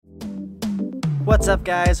What's up,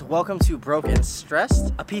 guys? Welcome to Broke and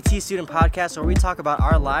Stressed, a PT student podcast where we talk about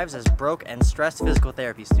our lives as broke and stressed physical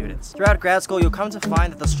therapy students. Throughout grad school, you'll come to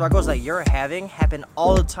find that the struggles that you're having happen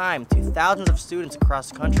all the time to thousands of students across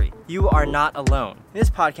the country. You are not alone. In this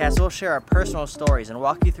podcast, we'll share our personal stories and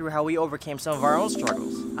walk you through how we overcame some of our own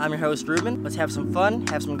struggles. I'm your host, Ruben. Let's have some fun,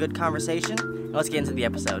 have some good conversation, and let's get into the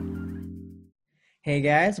episode. Hey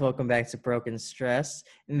guys, welcome back to Broken Stress.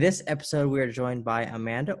 In this episode, we are joined by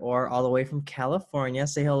Amanda Orr, all the way from California.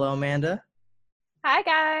 Say hello, Amanda. Hi,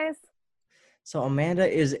 guys. So Amanda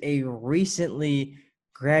is a recently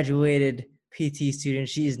graduated PT student.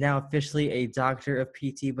 She is now officially a doctor of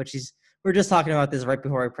PT, but we're just talking about this right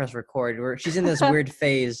before I press record, where she's in this weird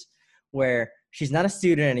phase where she's not a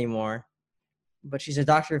student anymore, but she's a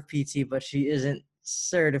doctor of PT, but she isn't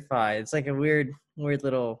certified. It's like a weird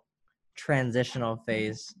little transitional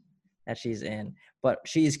phase that she's in, but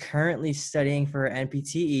she's currently studying for her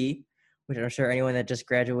NPTE, which I'm sure anyone that just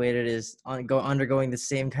graduated is undergoing the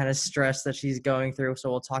same kind of stress that she's going through.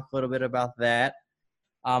 So we'll talk a little bit about that.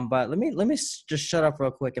 But let me just shut up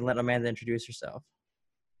real quick and let Amanda introduce herself.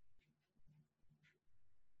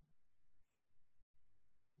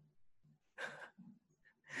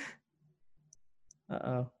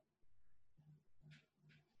 Uh-oh.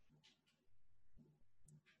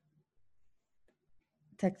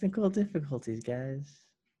 Technical difficulties, guys.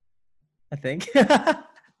 I think. It's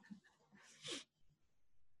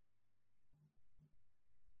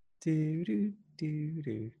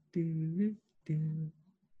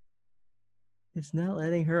not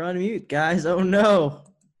letting her unmute, guys. Oh no.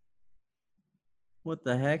 What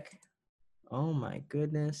the heck? Oh my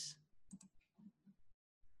goodness.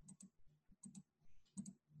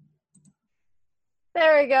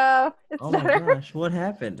 There we go. It's Oh better. my gosh, what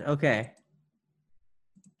happened? Okay.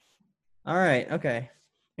 All right, okay.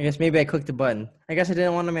 I guess maybe I clicked the button. I guess I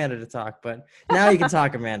didn't want Amanda to talk, but now you can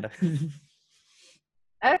talk, Amanda.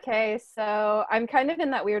 Okay, so I'm kind of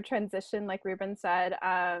in that weird transition, like Ruben said.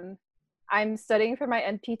 I'm studying for my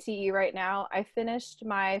NPTE right now. I finished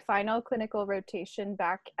my final clinical rotation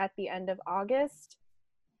back at the end of August,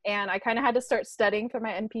 and I kind of had to start studying for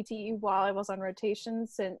my NPTE while I was on rotation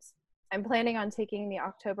since I'm planning on taking the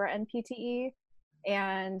October NPTE,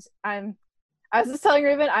 and I was just telling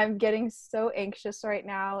Ruben, I'm getting so anxious right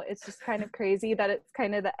now. It's just kind of crazy that it's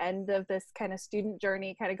kind of the end of this kind of student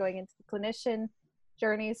journey, kind of going into the clinician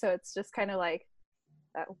journey. So it's just kind of like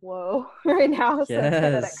that whoa right now. Yes. So it's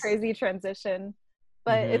kind of that crazy transition.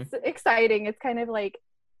 But It's exciting. It's kind of like,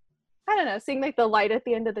 I don't know, seeing like the light at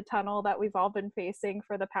the end of the tunnel that we've all been facing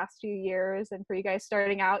for the past few years. And for you guys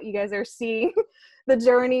starting out, you guys are seeing the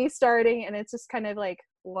journey starting. And it's just kind of like,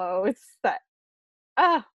 whoa, it's that,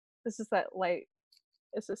 it's just that light.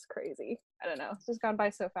 It's just crazy. I don't know. It's just gone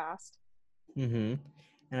by so fast. And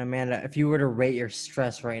Amanda, if you were to rate your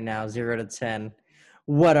stress right now, 0 to 10,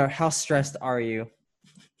 how stressed are you?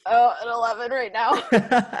 Oh, an 11 right now.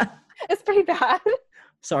 It's pretty bad.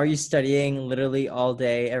 So are you studying literally all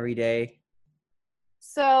day, every day?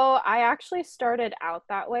 So I actually started out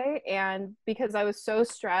that way, and because I was so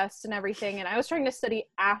stressed and everything, and I was trying to study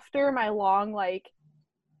after my long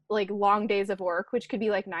long days of work, which could be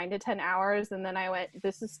like 9 to 10 hours. And then I went,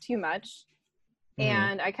 this is too much.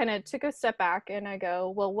 And I kind of took a step back and I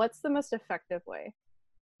go, well, what's the most effective way?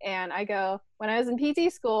 And I go, when I was in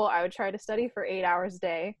PT school, I would try to study for 8 hours a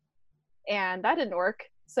day, and that didn't work.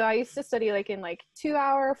 So I used to study like in 2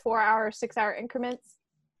 hour, 4 hour, 6 hour increments.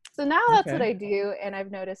 So now that's what I do. And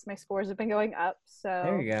I've noticed my scores have been going up. So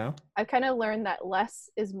there you go. I've kind of learned that less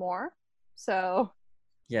is more. So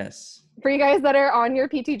yes, for you guys that are on your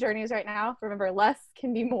PT journeys right now, remember, less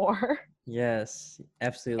can be more. Yes,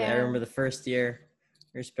 absolutely. I remember the first year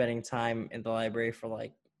we were spending time in the library for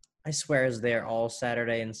I swear I was there all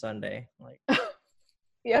Saturday and Sunday.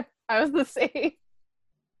 Yep, I was the same.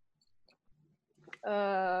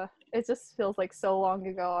 It just feels like so long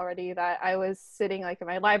ago already that I was sitting in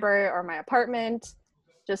my library or my apartment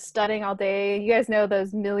just studying all day. You guys know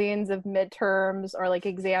those millions of midterms or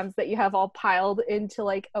exams that you have all piled into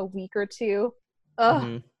a week or two.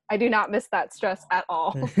 I do not miss that stress at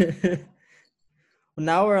all. Well,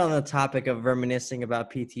 now we're on the topic of reminiscing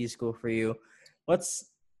about PT school for you.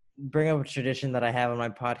 Let's bring up a tradition that I have on my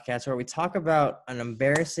podcast where we talk about an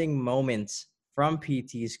embarrassing moment from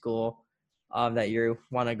PT school that you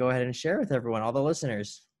want to go ahead and share with everyone, all the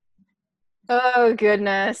listeners. Oh,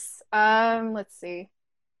 goodness. Let's see.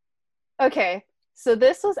 Okay, so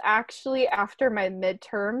this was actually after my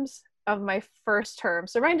midterms of my first term.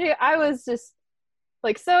 So mind you, I was just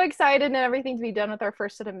so excited and everything to be done with our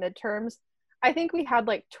first set of midterms. I think we had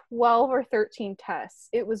 12 or 13 tests.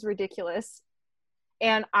 It was ridiculous.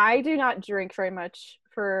 And I do not drink very much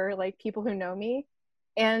for like people who know me.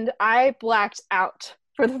 And I blacked out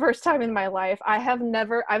for the first time in my life. I've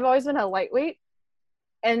always been a lightweight.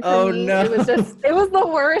 And for Oh me, no. it was the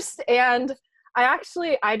worst. And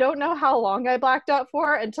I don't know how long I blacked out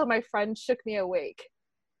for until my friend shook me awake.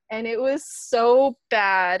 And it was so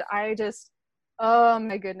bad. Oh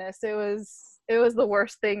my goodness. It was the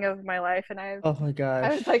worst thing of my life. And Oh my I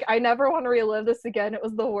was gosh. like, I never want to relive this again. It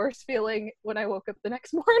was the worst feeling when I woke up the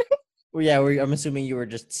next morning. Well, yeah, I'm assuming you were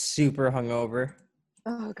just super hungover.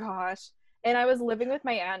 Oh gosh. And I was living with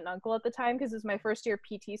my aunt and uncle at the time because it was my first year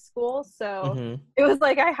PT school. So Mm-hmm. it was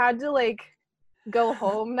like I had to like go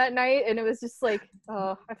home that night, and it was just like,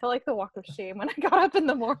 oh, I felt like the walk of shame when I got up in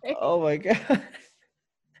the morning. Oh my god.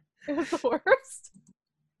 It was the worst.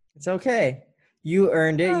 It's okay. You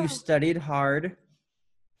earned it. You Oh, studied hard.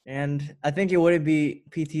 And I think it wouldn't be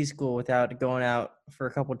PT school without going out for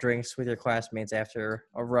a couple drinks with your classmates after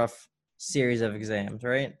a rough series of exams,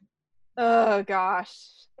 right? oh gosh.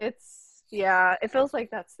 Yeah, it feels like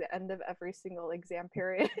that's the end of every single exam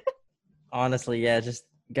period. Honestly, yeah, just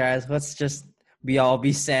guys, let's just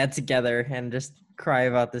be sad together and just cry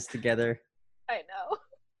about this together. I know.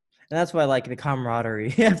 And that's why I like the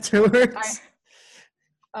camaraderie I afterwards.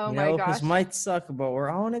 Oh You my know, this gosh. might suck, but we're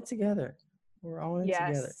all in it together. We're all in it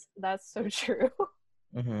together. Yes, that's so true.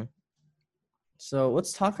 Mm-hmm. So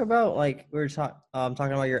let's talk about like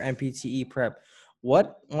talking about your MPTE prep.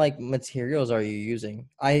 What like materials are you using?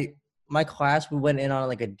 My class we went in on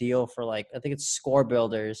like a deal for like I think it's Score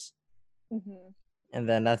Builders, Hmm. and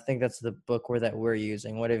then I think that's the book that we're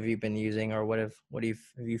using. What have you been using, or have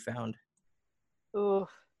you found? Ooh.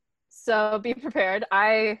 So be prepared.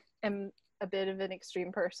 I am a bit of an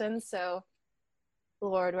extreme person, so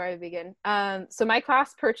Lord, where do I begin? So my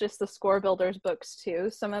class purchased the Score Builders books too.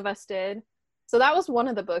 Some of us did. So that was one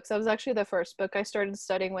of the books. That was actually the first book I started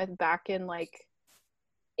studying with back in like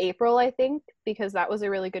April, I think, because that was a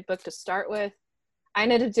really good book to start with. I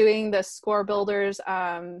ended up doing the Score Builders.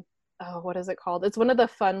 What is it called? It's one of the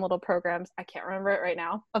fun little programs. I can't remember it right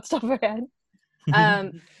now off the top of my head.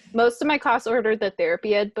 Um, Most of my class ordered the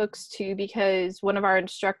therapy ed books too because one of our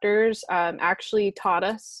instructors actually taught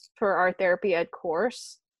us for our therapy ed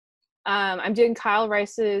course. I'm doing Kyle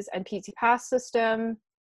Rice's NPT Pass system,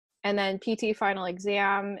 and then PT final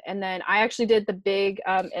exam, and then I actually did the big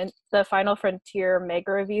and the Final Frontier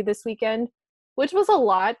mega review this weekend, which was a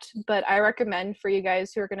lot, but I recommend for you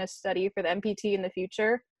guys who are going to study for the MPT in the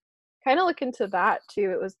future, kind of look into that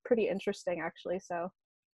too. It was pretty interesting actually. So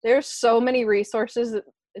there's so many resources.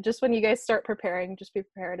 Just when you guys start preparing, just be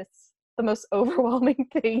prepared. It's the most overwhelming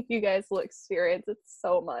thing you guys will experience. It's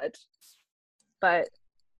so much. But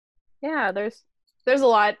yeah, there's a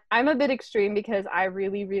lot. I'm a bit extreme because I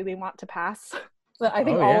really, really want to pass. But I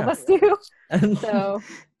think Oh all of yeah. us do. So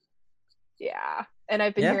yeah. And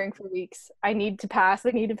I've been Yeah. hearing for weeks, I need to pass,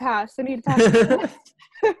 I need to pass, I need to pass.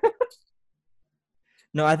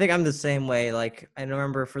 No, I think I'm the same way. Like I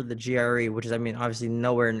remember for the GRE, which is I mean obviously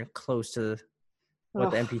nowhere close to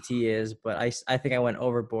what the Ugh. MPT is, but I think I went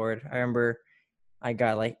overboard. I remember I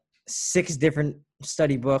got like 6 different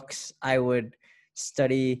study books. I would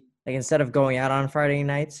study like instead of going out on Friday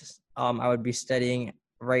nights, I would be studying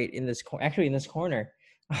right in this actually in this corner,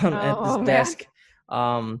 at this Oh man. desk.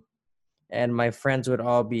 Um, and my friends would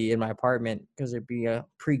all be in my apartment because it'd be a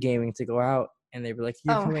pre-gaming to go out, and they'd be like,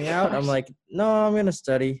 "You're Oh my coming out?" I'm gosh. like, "No, I'm gonna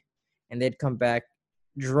study," and they'd come back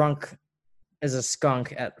drunk as a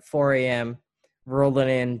skunk at 4 a.m., rolling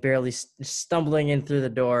in, barely stumbling in through the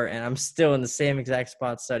door, and I'm still in the same exact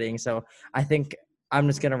spot studying. So I think I'm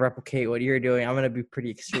just going to replicate what you're doing. I'm going to be pretty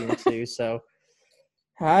extreme too. So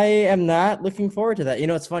I am not looking forward to that. You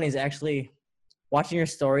know, what's funny is actually watching your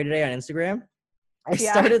story today on Instagram. I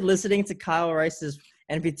Yeah. started listening to Kyle Rice's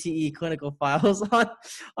NPTE clinical files on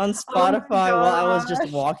Oh my Spotify while I was just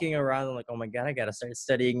gosh. walking around. I'm like, oh my God, I got to start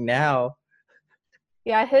studying now.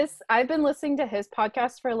 Yeah, I've been listening to his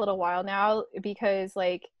podcast for a little while now because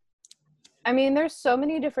like I mean there's so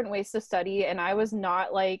many different ways to study, and I was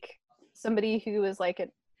not like somebody who was like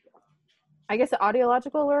I guess an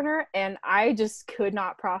audiological learner, and I just could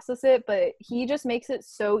not process it, but he just makes it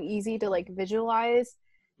so easy to like visualize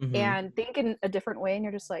Mm-hmm. and think in a different way, and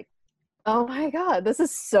you're just like, oh my god, this is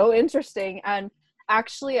so interesting. And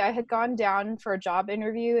actually I had gone down for a job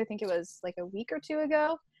interview, I think it was like a week or two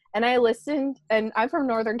ago, and I listened, and I'm from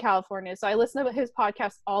Northern California, so I listened to his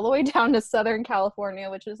podcast all the way down to Southern California,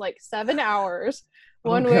 which was like 7 hours Oh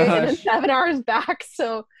one way and then gosh. 7 hours back.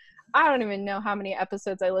 So I don't even know how many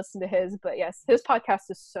episodes I listened to his, but yes, his podcast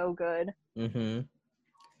is so good. Mm-hmm.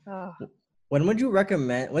 Oh. When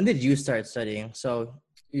did you start studying? So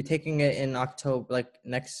you're taking it in October, like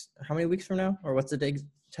next, how many weeks from now? Or what's the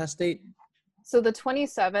test date? So the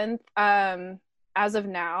 27th, as of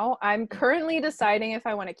now, I'm currently deciding if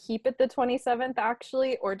I want to keep it the 27th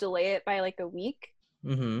actually, or delay it by like a week.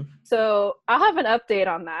 Mm-hmm. So I'll have an update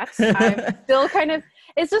on that. I'm still kind of,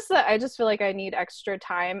 it's just that I just feel like I need extra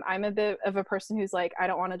time. I'm a bit of a person who's like, I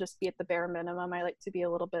don't want to just be at the bare minimum. I like to be a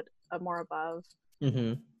little bit more above.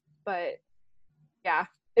 Mm-hmm. But yeah,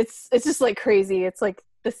 it's just like crazy. It's like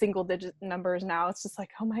the single digit numbers now. It's just like,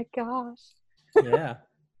 oh my gosh. Yeah.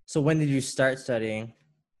 So when did you start studying?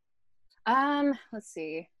 Let's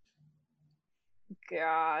see.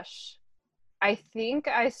 Gosh. I think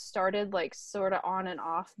I started like sort of on and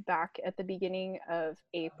off back at the beginning of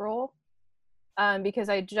April. Because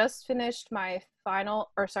I just finished my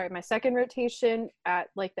my second rotation at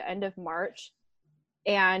like the end of March.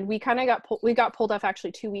 And we kind of got pulled off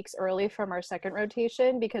actually 2 weeks early from our second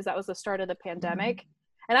rotation because that was the start of the pandemic.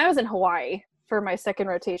 And I was in Hawaii for my second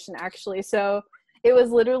rotation actually. So it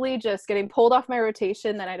was literally just getting pulled off my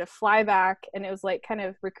rotation. Then I had to fly back, and it was like kind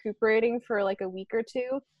of recuperating for like a week or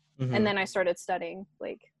two. Mm-hmm. And then I started studying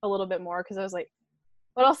like a little bit more because I was like,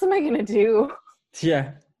 what else am I going to do?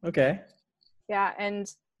 Yeah. Okay. Yeah. And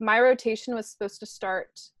my rotation was supposed to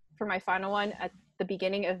start for my final one at the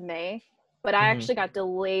beginning of May, but I actually got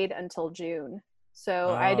delayed until June.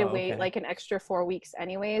 So I had to wait like an extra 4 weeks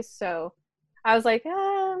anyways. So I was like,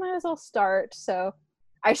 might as well start. So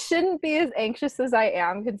I shouldn't be as anxious as I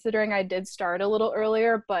am, considering I did start a little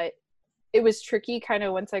earlier, but it was tricky kind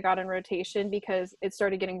of once I got in rotation because it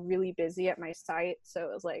started getting really busy at my site. So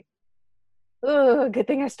it was like, oh, good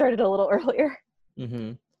thing I started a little earlier.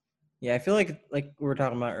 Mm-hmm. Yeah, I feel like we were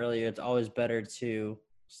talking about earlier, it's always better to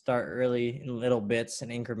start early in little bits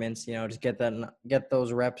and increments, just get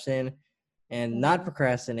those reps in and not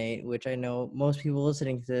procrastinate, which I know most people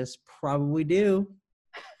listening to this probably do,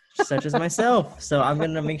 such as myself. So I'm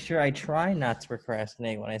going to make sure I try not to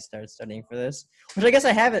procrastinate when I start studying for this, which I guess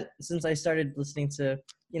I haven't since I started listening to,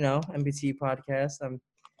 MPT podcast. I'm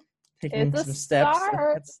taking some steps.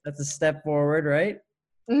 That's a step forward, right?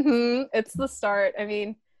 It's the start. I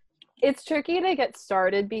mean, it's tricky to get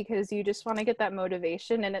started because you just want to get that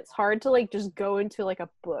motivation, and it's hard to like just go into like a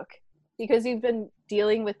book because you've been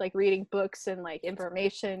dealing with like reading books and like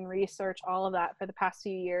information, research, all of that for the past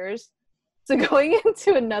few years. So going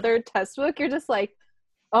into another test book, you're just like,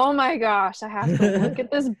 oh my gosh, I have to look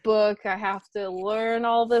at this book. I have to learn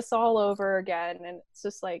all this all over again. And it's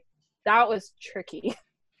just like, that was tricky.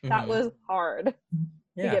 That was hard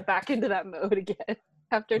to get back into that mode again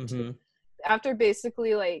after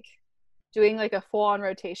basically like doing like a full on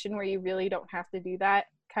rotation where you really don't have to do that,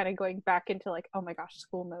 kind of going back into like, oh my gosh,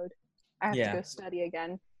 school mode. I have to go study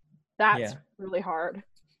again. That's really hard.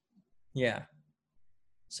 Yeah.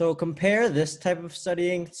 So compare this type of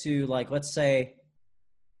studying to like, let's say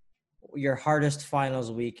your hardest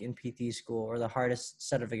finals week in PT school or the hardest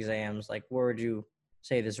set of exams. Like, where would you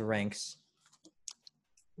say this ranks?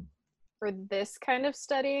 For this kind of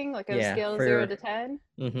studying, like a scale of 0 to 10?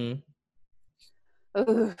 I'm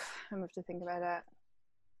going to have to think about that.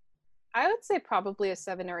 I would say probably a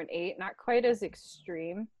 7 or an 8, not quite as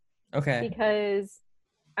extreme. Okay. Because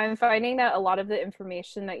I'm finding that a lot of the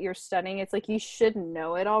information that you're studying, it's like you should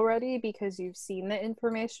know it already because you've seen the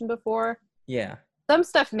information before. Yeah. Some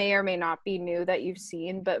stuff may or may not be new that you've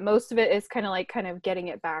seen, but most of it is kind of getting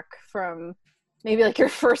it back from maybe like your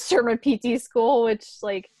first term of PT school, which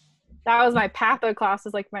like that was my patho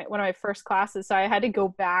classes, like one of my first classes. So I had to go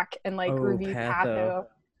back and like review patho.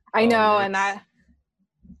 I know.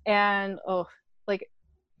 And like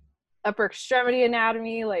upper extremity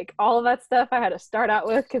anatomy, like all of that stuff I had to start out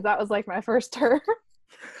with because that was like my first term.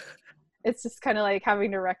 It's just kind of like having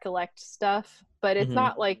to recollect stuff, but it's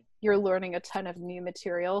not like you're learning a ton of new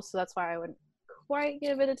material. So that's why I wouldn't quite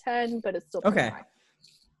give it a 10, but it's still pretty high.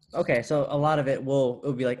 Okay, so a lot of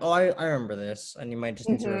it'll be like, oh, I remember this, and you might just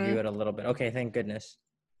need to review it a little bit. Okay, thank goodness.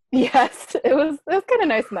 Yes, it was kind of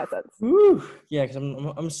nice in that sense. Woo. Yeah, because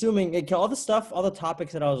I'm assuming all the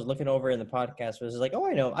topics that I was looking over in the podcast was like, oh,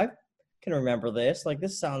 I know, I can remember this. Like,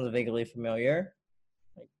 this sounds vaguely familiar.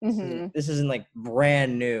 Like, this isn't like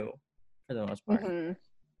brand new for the most part.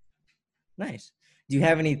 Nice. Do you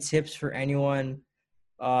have any tips for anyone,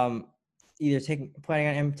 either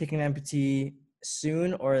planning on taking MPT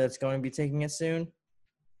soon or that's going to be taking it soon?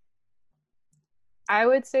 I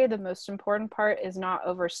would say the most important part is not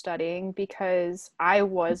overstudying, because I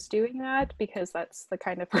was doing that because that's the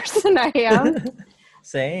kind of person I am.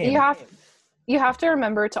 Same. You have to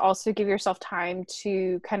remember to also give yourself time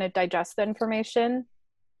to kind of digest the information,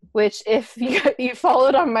 which if you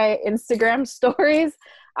followed on my Instagram stories,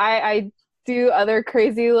 I do other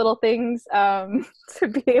crazy little things to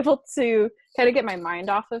be able to kind of get my mind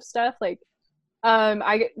off of stuff. Like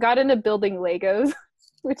I got into building Legos,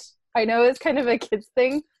 which I know is kind of a kid's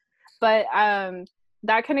thing, but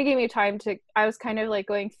that kind of gave me time to, I was kind of like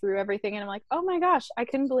going through everything and I'm like, oh my gosh, I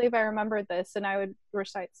couldn't believe I remembered this. And I would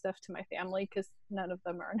recite stuff to my family because none of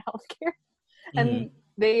them are in healthcare. Hmm. And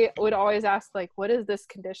they would always ask like, what is this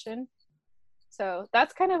condition? So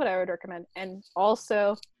that's kind of what I would recommend. And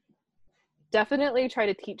also definitely try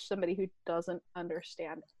to teach somebody who doesn't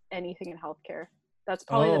understand anything in healthcare. That's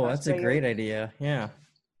probably the Oh, best that's a way you're, great idea. Yeah.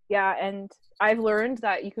 yeah. And I've learned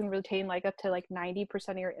that you can retain like up to like 90%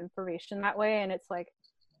 of your information that way. And it's like,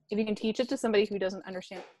 if you can teach it to somebody who doesn't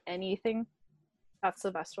understand anything, that's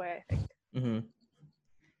the best way, I think. Hmm.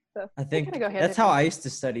 So I they kind think of go hand in that's how hand. I used to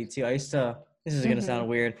study too. I used to, this is going to Mm-hmm. sound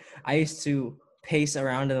weird. I used to pace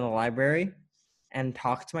around in the library and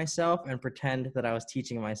talk to myself and pretend that I was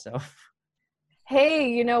teaching myself. Hey,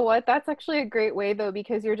 you know what? That's actually a great way though,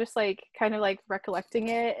 because you're just like kind of like recollecting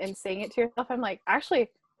it and saying it to yourself. I'm like, actually,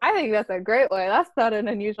 I think that's a great way. That's not an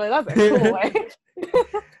unusual way. That's a cool way.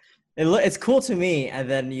 It's cool to me, and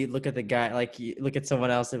then you look at the guy, like you look at someone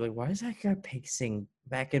else, they're like, "Why is that guy pacing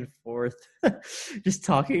back and forth, just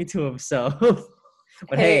talking to himself?"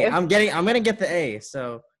 But Hey, hey, if I'm gonna get the A,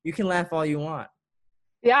 so you can laugh all you want.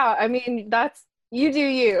 yeah, I mean, that's you do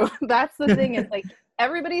you. That's the thing. It's like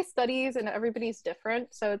everybody studies and everybody's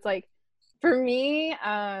different. So it's like for me,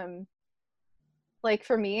 I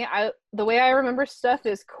the way I remember stuff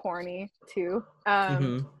is corny too.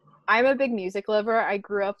 Hmm. I'm a big music lover. I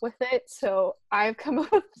grew up with it, so I've come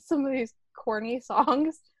up with some of these corny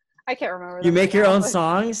songs. I can't remember You them right make your now, own but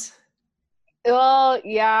songs? well,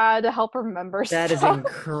 yeah, to help remember That is stuff.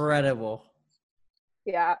 incredible.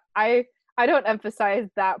 Yeah, I don't emphasize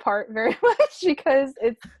that part very much because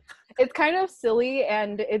it's kind of silly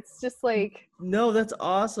and it's just like No, that's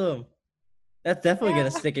awesome. That's definitely gonna yeah.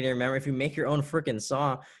 stick in your memory if you make your own freaking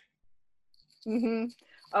song. Hmm.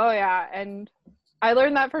 Oh yeah, and I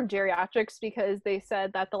learned that from geriatrics because they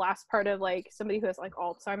said that the last part of like somebody who has like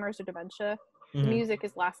Alzheimer's or dementia, the Hmm. music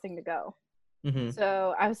is last thing to go. Hmm.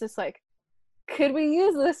 So I was just like, could we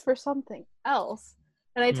use this for something else?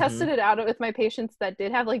 And I tested Hmm. it out with my patients that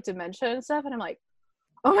did have like dementia and stuff, and I'm like,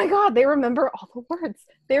 oh my god, they remember all the words.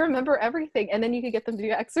 They remember everything, and then you could get them to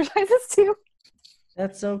do exercises too.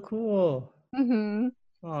 That's so cool. Mm-hmm.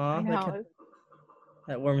 I Aw, know.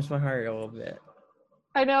 that warms my heart a little bit.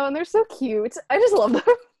 I know, and they're so cute. I just love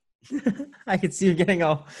them. I can see you getting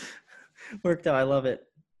all worked out. I love it.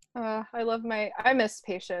 I miss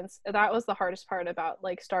patients. That was the hardest part about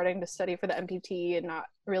like starting to study for the MPT and not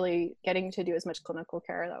really getting to do as much clinical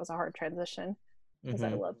care. That was a hard transition because I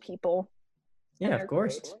Hmm. love people and Yeah, of they're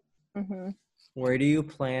course. great. Hmm. Where do you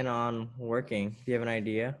plan on working? Do you have an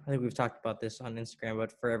idea? I think we've talked about this on Instagram,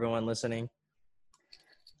 but for everyone listening.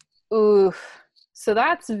 Oof. So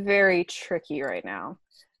that's very tricky right now.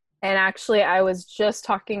 And actually, I was just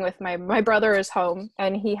talking with my brother is home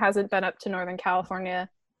and he hasn't been up to Northern California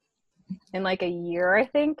in like a year, I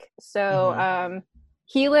think. So Hmm.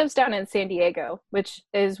 he lives down in San Diego, which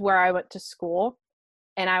is where I went to school.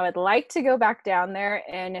 And I would like to go back down there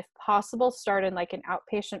and, if possible, start in like an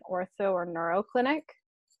outpatient ortho or neuro clinic.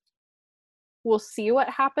 We'll see what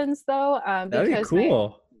happens though, That'd be because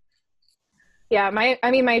cool.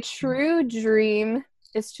 my true dream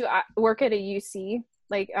is to work at a UC.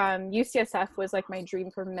 Like UCSF was like my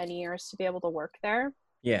dream for many years to be able to work there.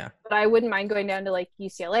 Yeah. But I wouldn't mind going down to like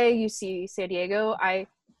UCLA, UC San Diego.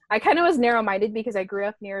 I kind of was narrow minded because I grew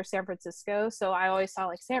up near San Francisco, so I always saw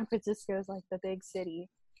like San Francisco is like the big city.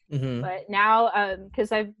 Hmm. But now,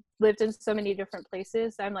 because I've lived in so many different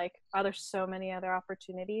places, I'm like, oh, there's so many other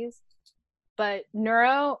opportunities. But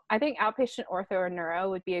neuro, I think outpatient ortho or neuro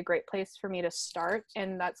would be a great place for me to start,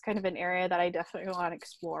 and that's kind of an area that I definitely want to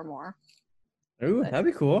explore more. Ooh, But that'd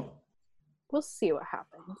be cool. we'll see what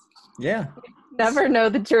happens. Yeah. Never know,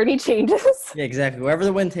 the journey changes. Yeah, exactly. Wherever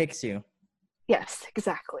the wind takes you. Yes,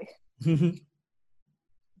 exactly.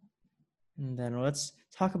 And then let's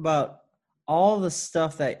talk about all the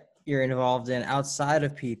stuff that you're involved in outside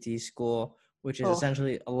of PT school, which is Oh,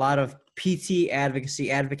 essentially a lot of PT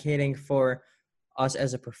advocacy, advocating for us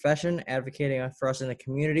as a profession, advocating for us in the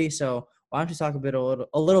community. So why don't you talk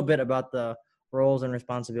a little bit about the roles and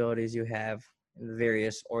responsibilities you have in the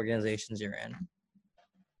various organizations you're in?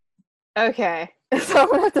 okay. So I'm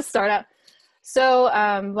gonna have to start out. So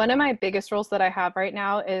one of my biggest roles that I have right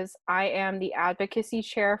now is I am the advocacy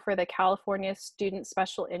chair for the California Student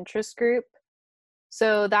Special Interest Group.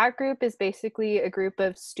 So that group is basically a group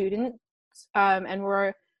of students, and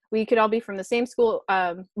we could all be from the same school.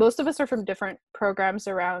 Most of us are from different programs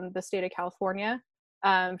around the state of California,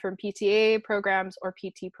 from PTA programs or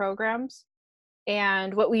PT programs.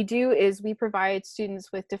 And what we do is we provide students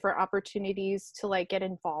with different opportunities to like get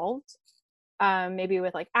involved, maybe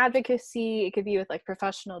with like advocacy. It could be with like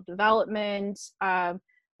professional development.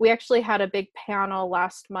 We actually had a big panel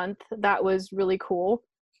last month that was really cool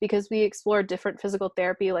because we explored different physical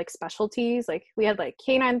therapy like specialties. Like we had like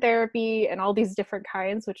canine therapy and all these different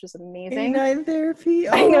kinds, which was amazing. Canine therapy.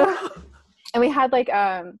 Oh. I know. And we had like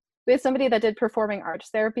we had somebody that did performing arts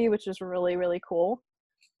therapy, which was really, really cool.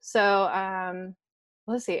 So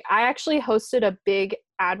let's see. I actually hosted a big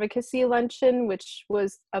advocacy luncheon, which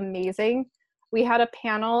was amazing. We had a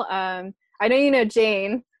panel. I know you know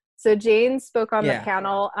Jane. So Jane spoke on the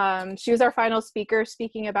panel. She was our final speaker,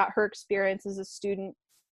 speaking about her experience as a student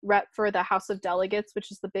rep for the House of Delegates,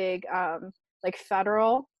 which is the big like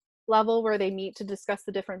federal level where they meet to discuss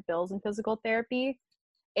the different bills in physical therapy.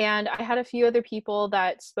 And I had a few other people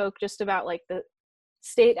that spoke just about like the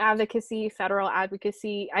state advocacy, federal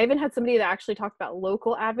advocacy. I even had somebody that actually talked about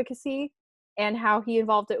local advocacy and how he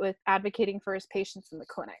involved it with advocating for his patients in the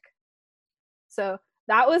clinic. So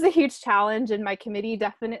that was a huge challenge, and my committee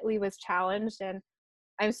definitely was challenged. And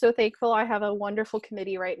I'm so thankful I have a wonderful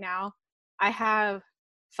committee right now. I have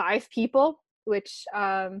 5 people, which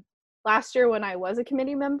last year when I was a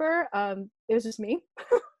committee member, it was just me.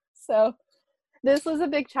 So this was a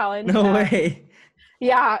big challenge. No way.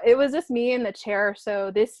 Yeah, it was just me in the chair. So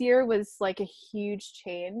this year was like a huge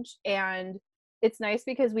change. And it's nice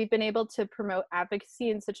because we've been able to promote advocacy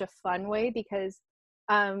in such a fun way because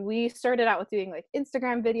we started out with doing like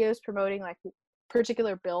Instagram videos promoting like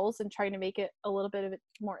particular bills and trying to make it a little bit of a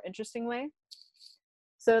more interesting way.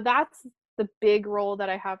 So that's the big role that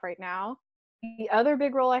I have right now. The other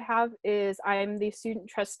big role I have is I'm the student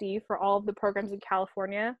trustee for all of the programs in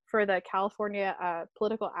California for the California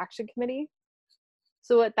Political Action Committee.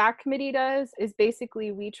 So what that committee does is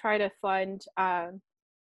basically we try to fund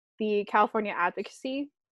the California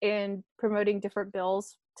advocacy in promoting different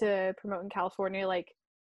bills to promote in California. Like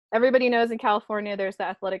everybody knows in California, there's the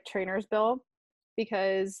athletic trainers bill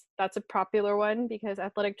because that's a popular one because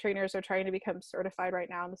athletic trainers are trying to become certified right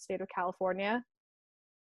now in the state of California,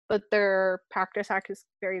 but their practice act is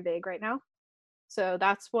very vague right now. So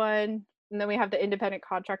that's one. And then we have the independent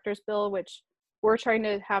contractors bill, which we're trying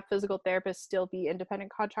to have physical therapists still be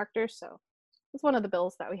independent contractors. So it's one of the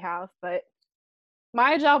bills that we have. But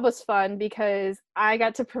my job was fun because I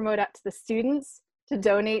got to promote out to the students to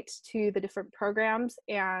donate to the different programs.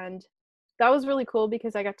 And that was really cool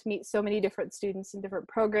because I got to meet so many different students in different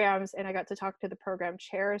programs and I got to talk to the program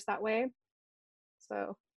chairs that way.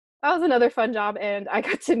 So that was another fun job. And I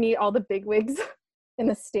got to meet all the bigwigs in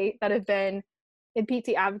the state that have been in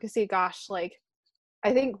PT advocacy. Gosh, like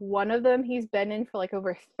I think one of them, he's been in for like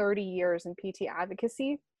over 30 years in PT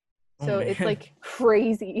advocacy. So it's like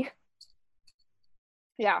crazy.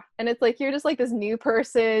 Yeah. And it's like, you're just like this new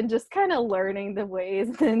person, just kind of learning the ways.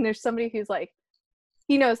 And then there's somebody who's like,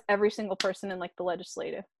 he knows every single person in like the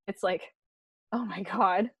legislative. It's like, oh my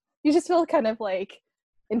God, you just feel kind of like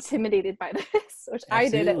intimidated by this, which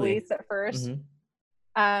Absolutely. I did at least at first.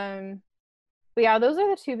 Mm-hmm. But yeah, those are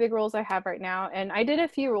the 2 big roles I have right now. And I did a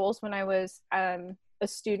few roles when I was a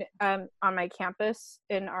student on my campus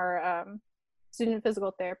in our Student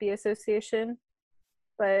Physical Therapy Association.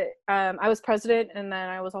 But I was president, and then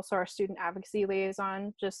I was also our student advocacy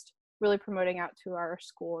liaison, just really promoting out to our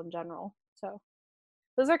school in general. So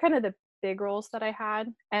those are kind of the big roles that I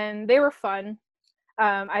had, and they were fun.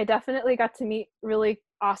 I definitely got to meet really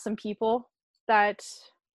awesome people that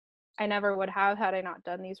I never would have had I not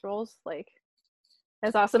done these roles. Like,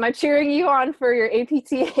 that's awesome. I'm cheering you on for your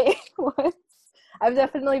APTA ones. I've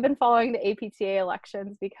definitely been following the APTA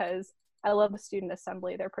elections because I love the student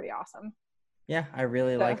assembly. They're pretty awesome. Yeah, I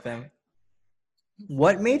really like them.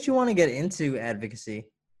 What made you want to get into advocacy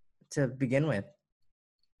to begin with?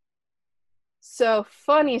 So,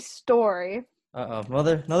 funny story.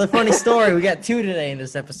 Another funny story. We got 2 today in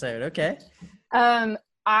this episode. Okay. I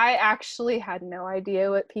actually had no idea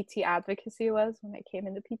what PT advocacy was when I came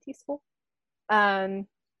into PT school. And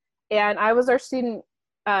I was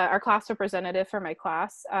our class representative for my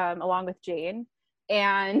class, along with Jane.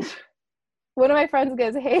 And one of my friends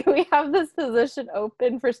goes, hey, we have this position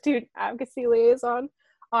open for student advocacy liaison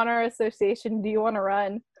on our association. Do you want to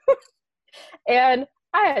run? And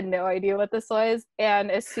I had no idea what this was.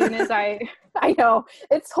 And as soon as I know,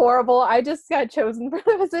 it's horrible. I just got chosen for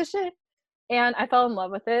the position and I fell in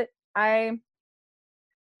love with it. I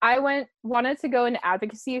wanted to go into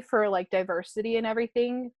advocacy for like diversity and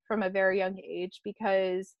everything from a very young age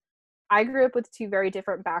because I grew up with two very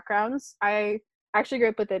different backgrounds. I actually grew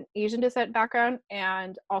up with an Asian descent background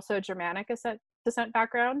and also a Germanic descent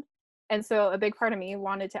background. And so a big part of me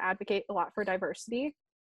wanted to advocate a lot for diversity.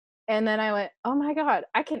 And then I went, oh my God,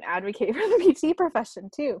 I can advocate for the PT profession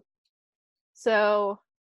too. So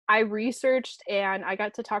I researched and I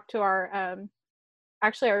got to talk to our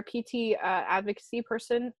PT advocacy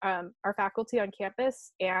person, our faculty on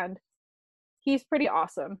campus, and he's pretty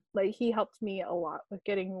awesome. Like, he helped me a lot with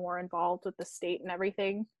getting more involved with the state and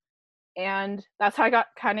everything. And that's how I got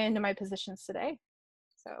kind of into my positions today.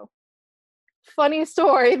 So funny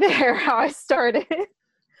story there, how I started.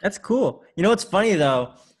 That's cool. You know what's funny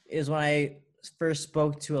though is when I first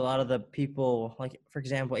spoke to a lot of the people, like for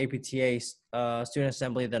example, APTA, Student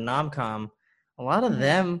Assembly, the NOMCOM, a lot of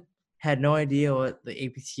them had no idea what the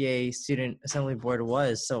APTA Student Assembly Board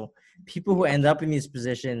was. So people who end up in these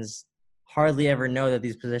positions hardly ever know that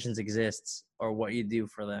these positions exist or what you do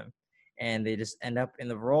for them. And they just end up in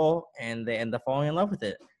the role and they end up falling in love with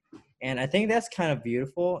it. And I think that's kind of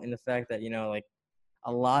beautiful in the fact that, you know, like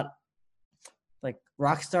a lot, like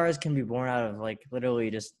rock stars can be born out of like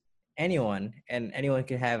literally just anyone, and anyone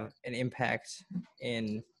can have an impact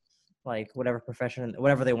in like whatever profession,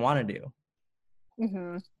 whatever they want to do.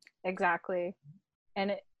 Mm-hmm. Exactly.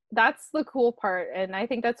 And that's the cool part. And I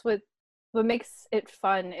think that's what makes it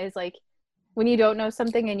fun is like when you don't know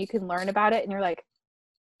something and you can learn about it and you're like,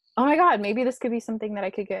 oh my God, maybe this could be something that I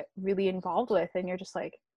could get really involved with. And you're just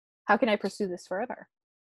like, how can I pursue this further?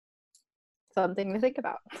 Something to think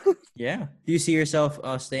about. Yeah. Do you see yourself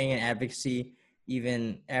staying in advocacy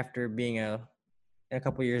even after being a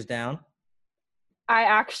couple years down? I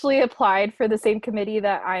actually applied for the same committee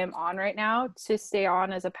that I am on right now to stay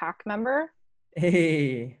on as a PAC member.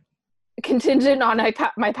 Hey. Contingent on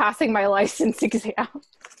my passing my license exam.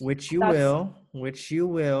 Which you will.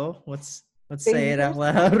 Let's say it out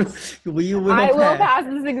Fingers loud. You will I will pass pass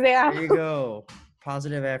this exam. There you go.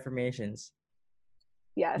 Positive affirmations.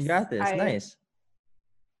 Yes. You got this. Nice.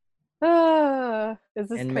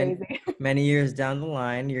 This is And crazy. many years down the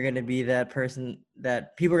line, you're going to be that person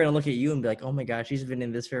that people are going to look at you and be like, oh my gosh, she's been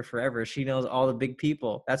in this for forever. She knows all the big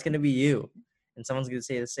people. That's going to be you. And someone's going to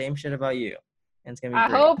say the same shit about you. And it's going to be I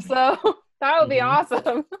great. hope so. That would be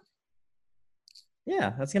awesome.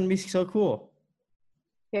 Yeah, that's going to be so cool.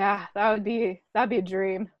 Yeah, that'd be a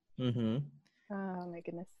dream. Mm-hmm. Oh my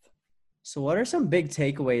goodness. So what are some big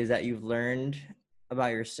takeaways that you've learned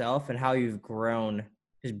about yourself and how you've grown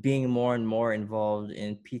just being more and more involved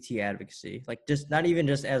in PT advocacy? Like just not even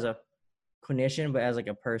just as a clinician, but as like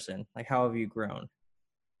a person. Like how have you grown?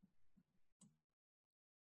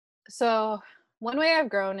 So one way I've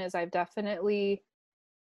grown is I've definitely,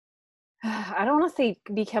 I don't want to say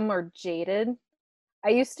become more jaded. I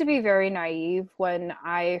used to be very naive when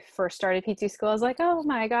I first started PT school. I was like, oh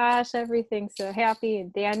my gosh, everything's so happy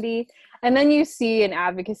and dandy. And then you see in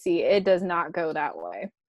advocacy, it does not go that way.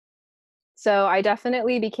 So I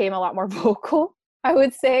definitely became a lot more vocal, I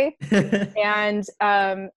would say. And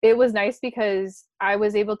it was nice because I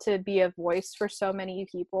was able to be a voice for so many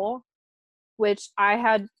people, which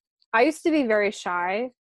I used to be very shy.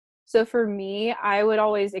 So for me, I would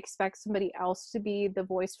always expect somebody else to be the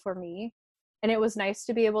voice for me. And it was nice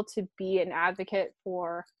to be able to be an advocate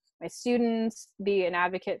for my students, be an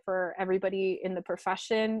advocate for everybody in the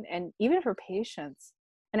profession, and even for patients.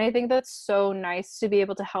 And I think that's so nice to be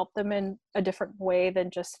able to help them in a different way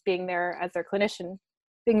than just being there as their clinician,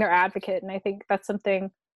 being their advocate. And I think that's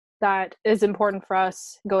something that is important for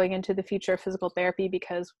us going into the future of physical therapy,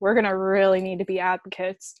 because we're going to really need to be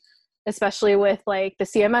advocates, especially with like the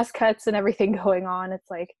CMS cuts and everything going on.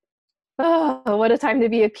 It's like, oh, what a time to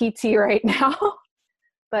be a PT right now.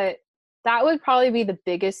 But that would probably be the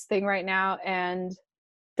biggest thing right now, and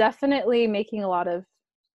definitely making a lot of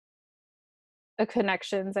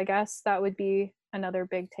connections, I guess. That would be another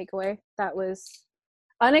big takeaway. That was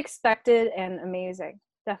unexpected and amazing.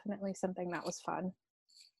 Definitely something that was fun.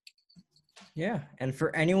 Yeah. And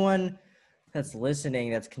for anyone that's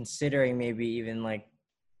listening, that's considering maybe even like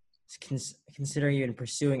considering even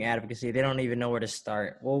pursuing advocacy, they don't even know where to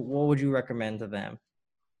start. What would you recommend to them?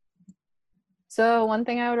 So one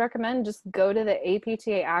thing I would recommend, just go to the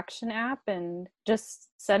APTA Action app and just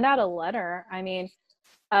send out a letter. I mean,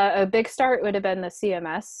 a big start would have been the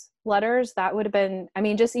CMS letters. That would have been, I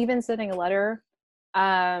mean, just even sending a letter,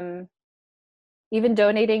 even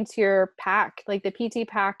donating to your PAC, like the PT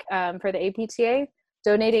PAC for the APTA,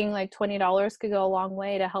 donating like $20 could go a long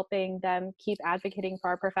way to helping them keep advocating for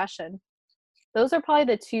our profession. Those are probably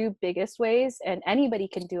the two biggest ways, and anybody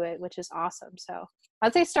can do it, which is awesome. So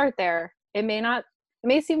I'd say start there. It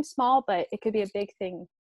may seem small, but it could be a big thing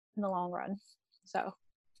in the long run. So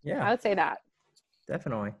Yeah, I would say that.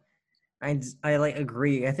 definitely. I like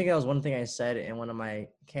agree. I think that was one thing I said in one of my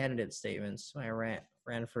candidate statements when I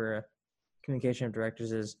ran for communication of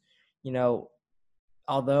directors is, you know,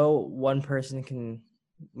 although one person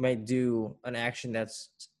might do an action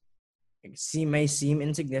may seem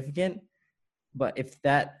insignificant, but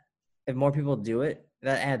if more people do it,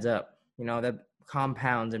 that adds up. You know, that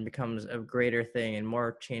compounds and becomes a greater thing, and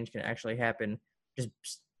more change can actually happen. Just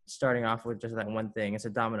starting off with just that one thing, it's a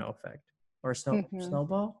domino effect, or Hmm.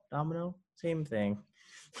 snowball, domino, same thing.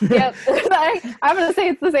 Yep. I'm gonna say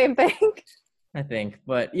it's the same thing. I think,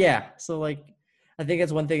 but yeah. So like, I think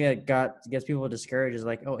that's one thing that gets people discouraged is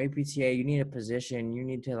like, oh, APTA, you need a position, you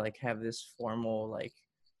need to like have this formal like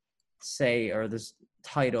say or this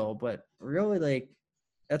title, but really like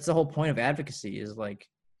that's the whole point of advocacy is like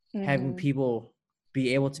having Hmm. people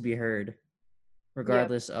be able to be heard Yep.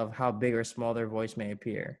 regardless of how big or small their voice may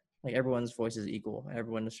appear. Like everyone's voice is equal.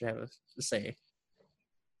 Everyone should have a say.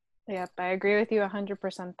 Yep. I agree with you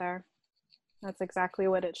 100% there. That's exactly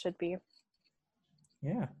what it should be.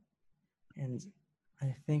 Yeah. And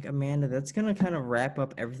I think, Amanda, that's going to kind of wrap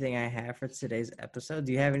up everything I have for today's episode.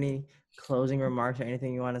 Do you have any closing remarks or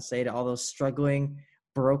anything you want to say to all those struggling,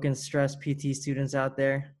 broken, stressed PT students out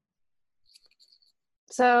there?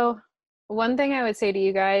 So, one thing I would say to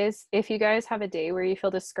you guys, if you guys have a day where you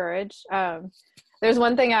feel discouraged, there's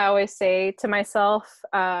one thing I always say to myself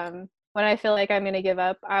when I feel like I'm going to give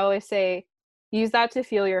up. I always say, use that to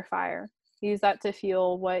fuel your fire. Use that to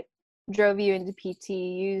fuel what drove you into PT.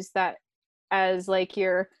 Use that as like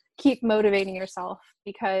your keep motivating yourself,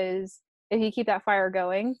 because if you keep that fire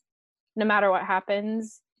going, no matter what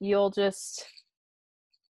happens, you'll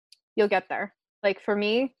get there. Like for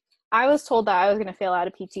me, I was told that I was going to fail out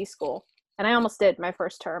of PT school, and I almost did my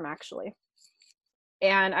first term actually.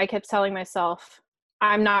 And I kept telling myself,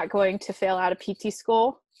 I'm not going to fail out of PT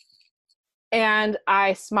school. And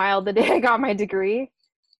I smiled the day I got my degree.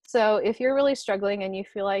 So if you're really struggling and you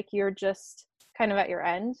feel like you're just kind of at your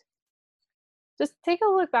end, just take a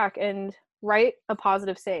look back and write a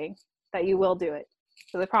positive saying that you will do it.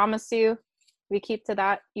 So I promise you, if we keep to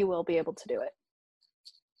that, you will be able to do it.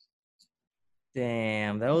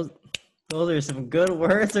 Damn, those are some good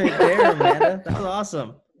words right there, Amanda. That was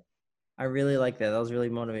awesome. I really like that. That was really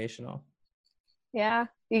motivational. Yeah,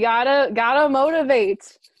 you gotta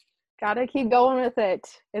motivate. Gotta keep going with it.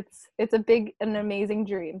 It's a big and amazing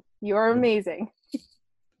dream. You're amazing.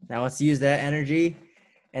 Now let's use that energy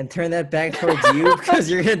and turn that back towards you because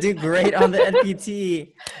you're gonna do great on the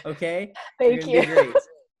NPT. Okay? You're Thank gonna you. do great.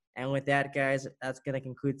 And with that, guys, that's gonna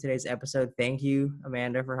conclude today's episode. Thank you,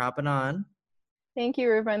 Amanda, for hopping on. Thank you,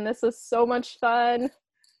 Ruben. This was so much fun.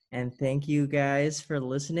 And thank you guys for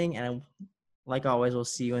listening. And like always, we'll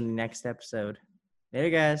see you in the next episode. Later,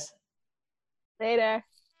 guys. Later.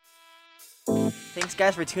 Thanks,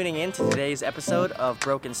 guys, for tuning in to today's episode of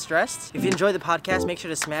Broken Stressed. If you enjoyed the podcast, make sure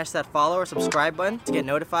to smash that follow or subscribe button to get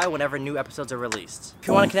notified whenever new episodes are released. If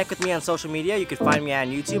you want to connect with me on social media, you can find me on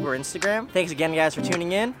YouTube or Instagram. Thanks again, guys, for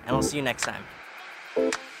tuning in, and we'll see you next time.